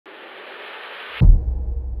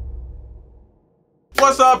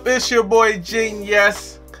What's up? It's your boy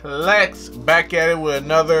Genius Collects back at it with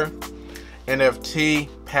another NFT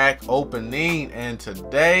pack opening, and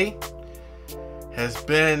today is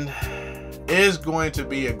going to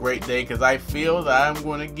be a great day because I feel that I'm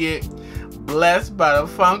going to get blessed by the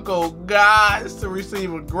Funko gods to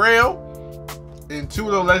receive a grail and 2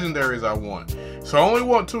 of the legendaries I want. So I only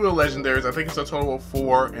want 2 of the legendaries. I think it's a total of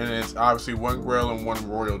 4, and it's obviously 1 grail and 1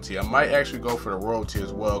 royalty. I might actually go for the royalty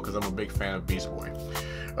as well because I'm a big fan of Beast Boy.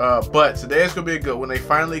 But today is going to be a good one. They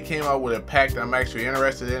finally came out with a pack that I'm actually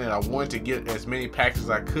interested in, and I wanted to get as many packs as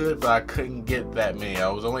I could, but I couldn't get that many. I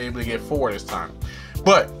was only able to get 4 this time.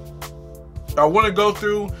 But I want to go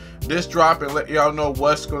through this drop and let y'all know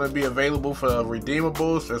what's going to be available for the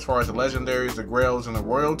redeemables as far as the legendaries, the grails, and the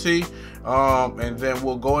royalty. And then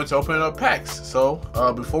we'll go into opening up packs. So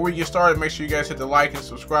before we get started, make sure you guys hit the like and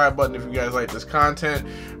subscribe button if you guys like this content.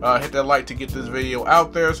 Hit that like to get this video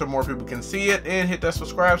out there so more people can see it, and hit that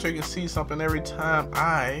subscribe so you can see something every time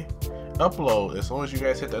I upload, as long as you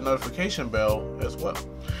guys hit that notification bell as well.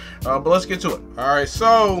 But let's get to it. Alright,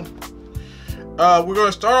 so we're going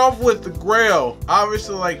to start off with the grail.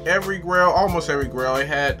 Obviously, like every grail, almost every grail, they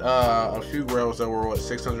had a few grails that were, what,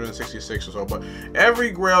 666 or so, but every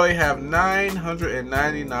grail, they have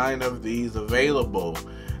 999 of these available.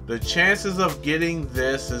 The chances of getting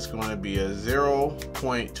this is going to be a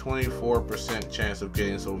 0.24% chance of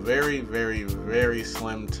getting, so very, very, very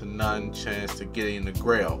slim to none chance to getting the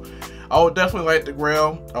grail. I would definitely like the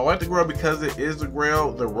grail. I like the grail because it is the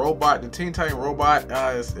grail. The robot, the Teen Titan robot,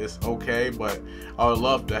 is okay, but I would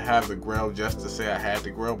love to have the grail just to say I had the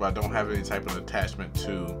grail, but I don't have any type of attachment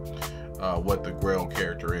to what the grail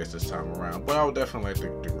character is this time around. But I would definitely like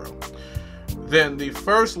the grail. Then the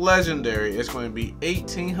first legendary is going to be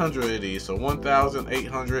 1,800 of these, so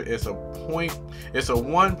 1,800 is a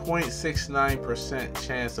 1.69%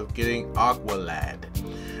 chance of getting Aqualad.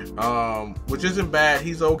 Which isn't bad.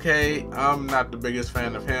 He's okay. I'm not the biggest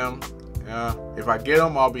fan of him. If I get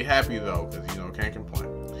him, I'll be happy though, because you know, can't complain.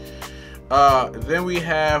 Then we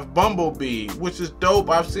have Bumblebee, which is dope.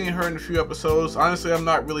 I've seen her in a few episodes. Honestly, I'm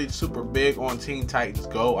not really super big on Teen Titans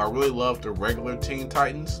Go. I really love the regular Teen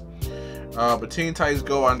Titans. But Teen Titans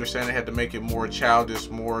Go, I understand they had to make it more childish,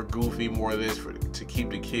 more goofy, more of this to keep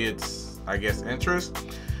the kids, I guess, interest.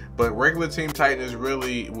 But regular Teen Titans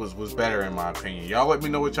really was better in my opinion. Y'all let me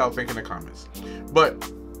know what y'all think in the comments. But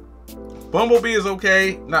Bumblebee is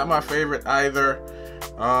okay, not my favorite either.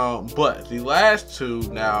 But the last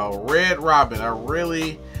 2 now, Red Robin, I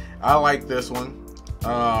like this one.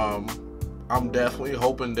 I'm definitely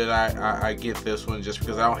hoping that I get this one just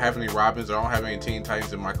because I don't have any Robins. I don't have any Teen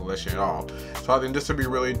Titans in my collection at all. So I think this would be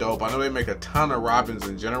really dope. I know they make a ton of Robins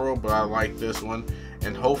in general, but I like this one,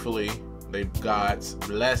 and hopefully the gods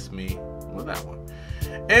bless me with that one.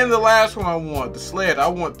 And the last one I want, the sled. I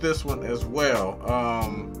want this one as well.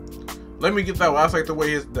 Let me get that one. I like the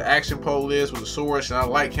way the action pole is with the sword, and I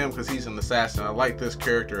like him because he's an assassin. I like this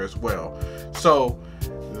character as well. So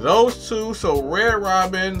those 2, so Red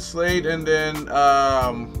Robin, Slade, and then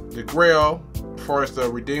the Grail, as far as the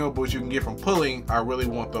redeemables you can get from pulling, I really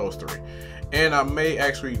want those 3. And I may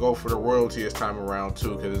actually go for the royalty this time around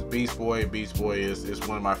too, because it's Beast Boy. Beast Boy is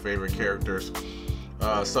one of my favorite characters.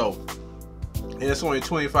 And it's only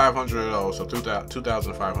 2,500 of those, so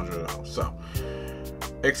 2,500 of those. So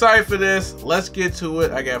excited for this. Let's get to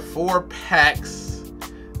it. I got 4 packs.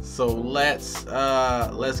 So let's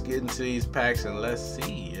get into these packs and let's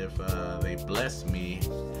see if they bless me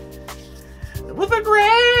with a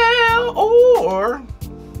grail or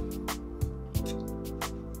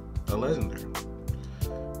a legendary,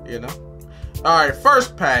 you know. All right,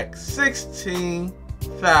 first pack,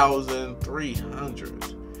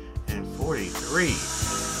 16,343.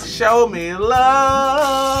 Show me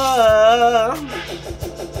love.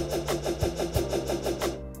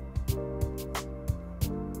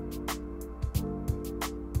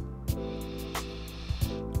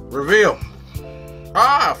 Reveal.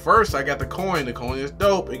 First I got the coin. The coin is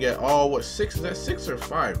dope. It got all, what, 6? Is that 6 or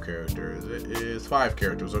 5 characters? It is 5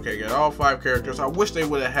 characters. Okay, got all 5 characters. I wish they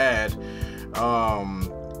would have had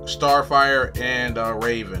Starfire and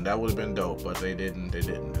Raven. That would have been dope, but they didn't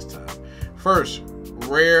this time. First,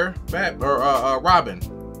 rare Robin.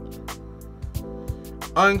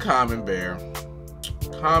 Uncommon Bear.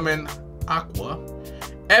 Common Aqua.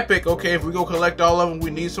 Epic. Okay, if we go collect all of them, we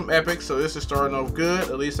need some epics, so this is starting off good.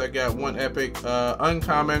 At least I got 1 epic.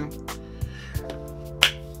 Uncommon.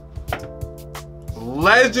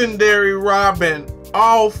 Legendary Robin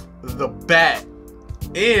off the bat.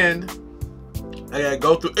 And I gotta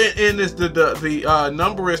go through, and it's the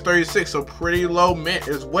number is 36, so pretty low mint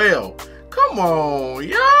as well. Come on,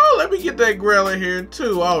 yo. let me get that Grail in here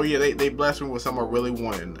too. Oh yeah, they blessed me with something I really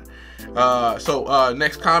wanted. So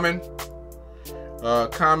next common,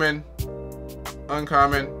 common,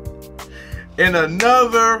 uncommon. And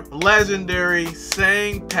another legendary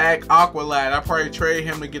same pack Aqualad. I probably trade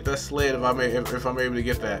him to get that sled if I'm able to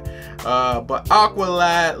get that. But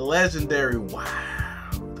Aqualad legendary. Wow,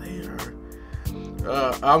 they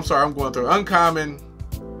are. I'm sorry, I'm going through uncommon,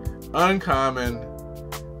 uncommon,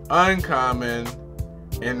 uncommon,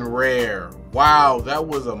 and rare. Wow, that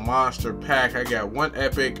was a monster pack. I got 1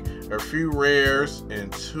 epic, a few rares,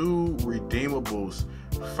 and 2 redeemables.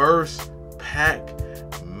 First pack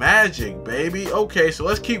magic, baby. Okay, so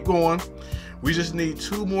let's keep going. We just need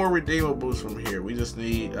 2 more redeemables from here. We just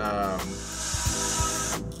need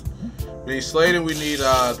Sladen, we need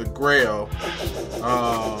the Grail.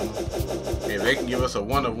 If they can give us a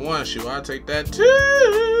 1 of 1, shoot, I'll take that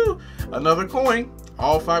too. Another coin.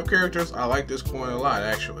 All 5 characters. I like this coin a lot,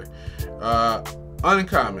 actually.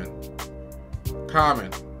 Uncommon,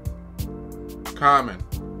 common, common,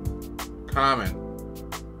 common,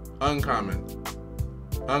 uncommon,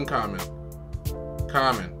 uncommon,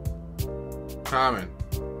 common, common,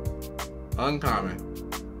 uncommon,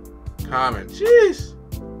 common, jeez,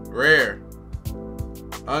 rare,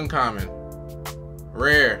 uncommon,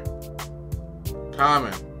 rare,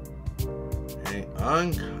 common, and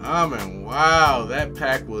uncommon. Wow, that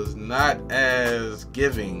pack was not as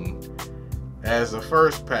giving as the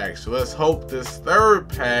first pack. So let's hope this third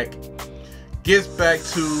pack gets back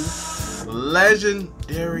to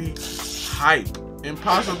legendary hype and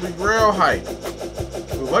possibly Grail hype.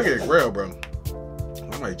 Ooh, if I get a Grail, bro,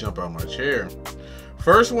 I might jump out my chair.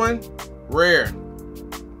 First one, rare,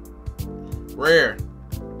 rare,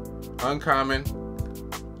 uncommon,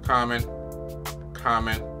 common,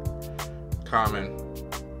 common, common,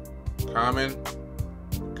 common,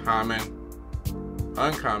 common,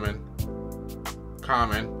 uncommon,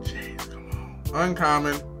 common, jeez, come on,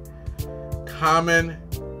 uncommon, common,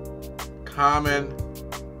 common,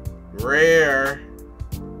 rare,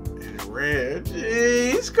 and rare,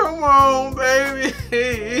 jeez, come on, baby.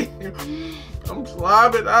 I'm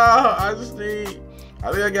slobbing out. I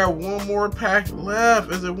think I got 1 more pack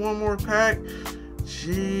left. Is it 1 more pack?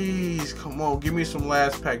 Jeez, come on, give me some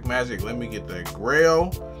last pack magic. Let me get that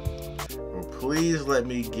Grail, or please let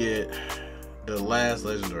me get the last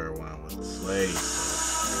legendary one with the slave.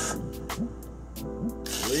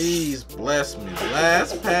 Please bless me.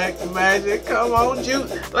 Last pack magic. Come on,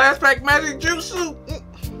 juice. Last pack magic jutsu.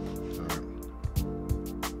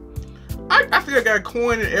 I think I got a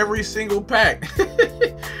coin in every single pack.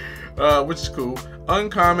 Which is cool.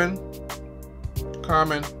 Uncommon,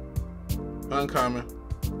 common, uncommon,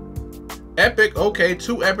 epic. Okay,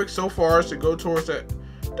 2 epics so far to go towards that.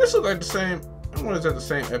 This looks like the same. I wonder if that's the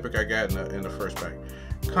same epic I got in the first pack.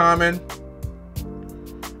 Common,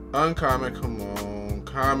 uncommon. Come on,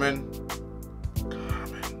 common,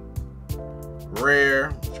 common,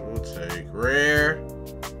 rare. Which we'll take rare,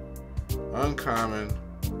 uncommon,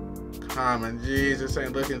 common. Jeez, this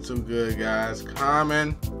ain't looking too good, guys.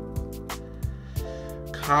 Common,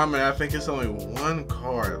 common. I think it's only 1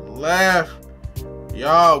 card left.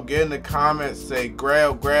 Y'all get in the comments, say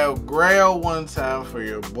Grail, Grail, Grail 1 time for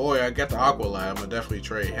your boy. I got the Aqualad. I'm gonna definitely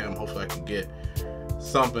trade him. Hopefully I can get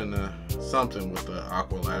something with the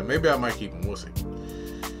Aqualad. Maybe I might keep him. We'll see.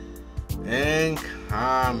 And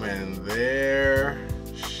common, there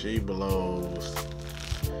she blows.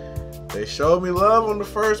 They showed me love on the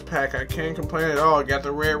first pack. I can't complain at all. I got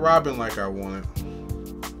the Red Robin like I wanted.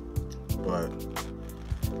 But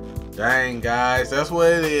dang, guys, that's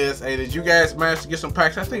what it is. Hey, did you guys manage to get some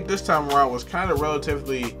packs? I think this time around was kind of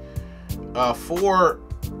relatively for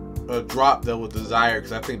a drop that was desired,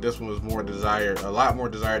 because I think this one was more desired, a lot more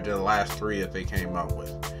desired than the last 3 that they came out with.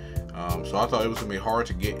 So I thought it was gonna be hard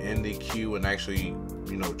to get in the queue and actually,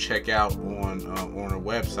 you know, check out on a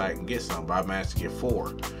website and get some, but I managed to get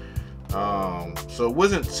 4. So it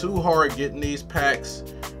wasn't too hard getting these packs.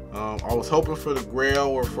 I was hoping for the Grail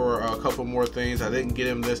or for a couple more things. I didn't get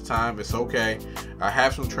him this time. It's okay. I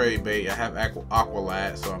have some trade bait. I have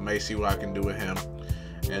Aqualad, so I may see what I can do with him,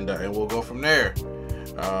 and we'll go from there.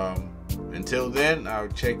 Until then, I'll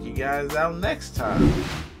check you guys out next time.